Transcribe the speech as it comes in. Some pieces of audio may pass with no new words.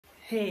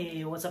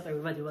Hey, what's up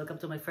everybody? Welcome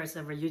to my first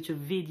ever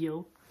YouTube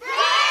video.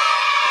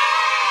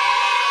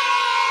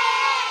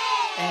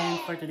 And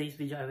for today's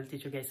video, I will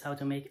teach you guys how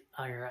to make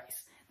a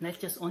rice. Not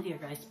just only a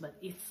rice, but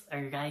it's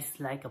a rice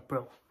like a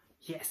pro.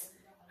 Yes,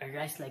 a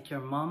rice like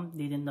your mom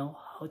didn't know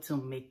how to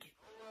make it.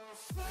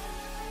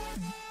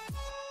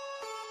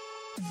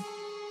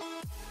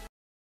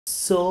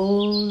 So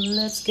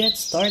let's get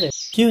started.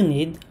 You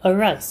need a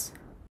rice.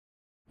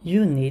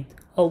 You need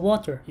a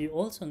water. You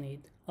also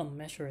need a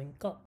measuring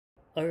cup,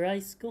 a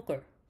rice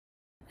cooker,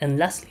 and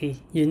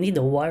lastly, you need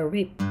a wire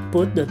whip.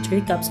 Put the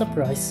 3 cups of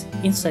rice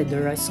inside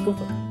the rice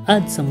cooker.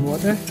 Add some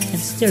water and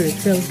stir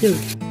it real good.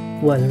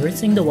 While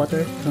rinsing the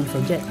water, don't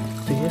forget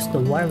to use the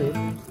wire whip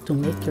to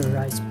make your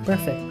rice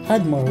perfect.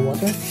 Add more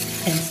water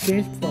and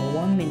stir it for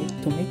 1 minute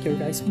to make your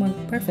rice more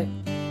perfect.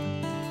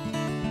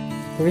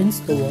 Rinse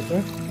the water.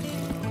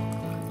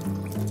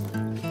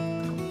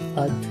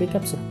 Add 3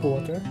 cups of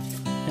water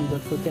and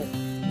don't forget,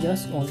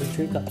 just only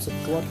 3 cups of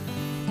water,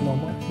 no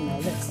more, no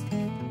less.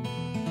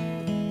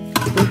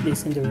 Put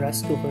this in the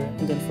rice cooker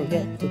and don't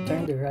forget to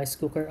turn the rice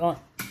cooker on.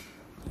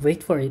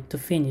 Wait for it to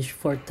finish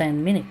for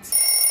 10 minutes.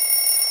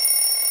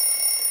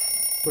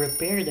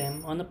 Prepare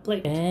them on a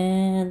plate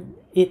and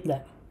eat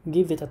them.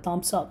 Give it a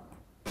thumbs up.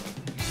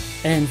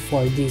 And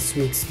for this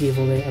week's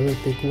giveaway, I will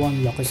pick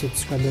one lucky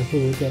subscriber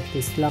who will get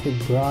this lucky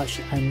brush.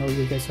 I know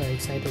you guys are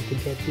excited to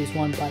get this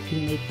one, but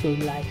you need to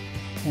like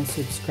and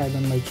subscribe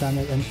on my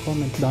channel and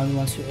comment down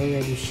once you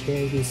already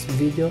share this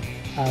video.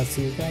 I'll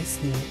see you guys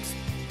next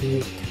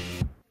week.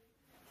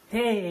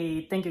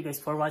 Hey, thank you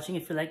guys for watching.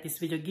 If you like this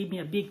video, give me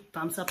a big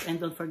thumbs up and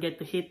don't forget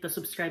to hit the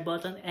subscribe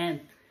button, and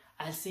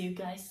I'll see you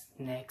guys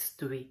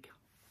next week.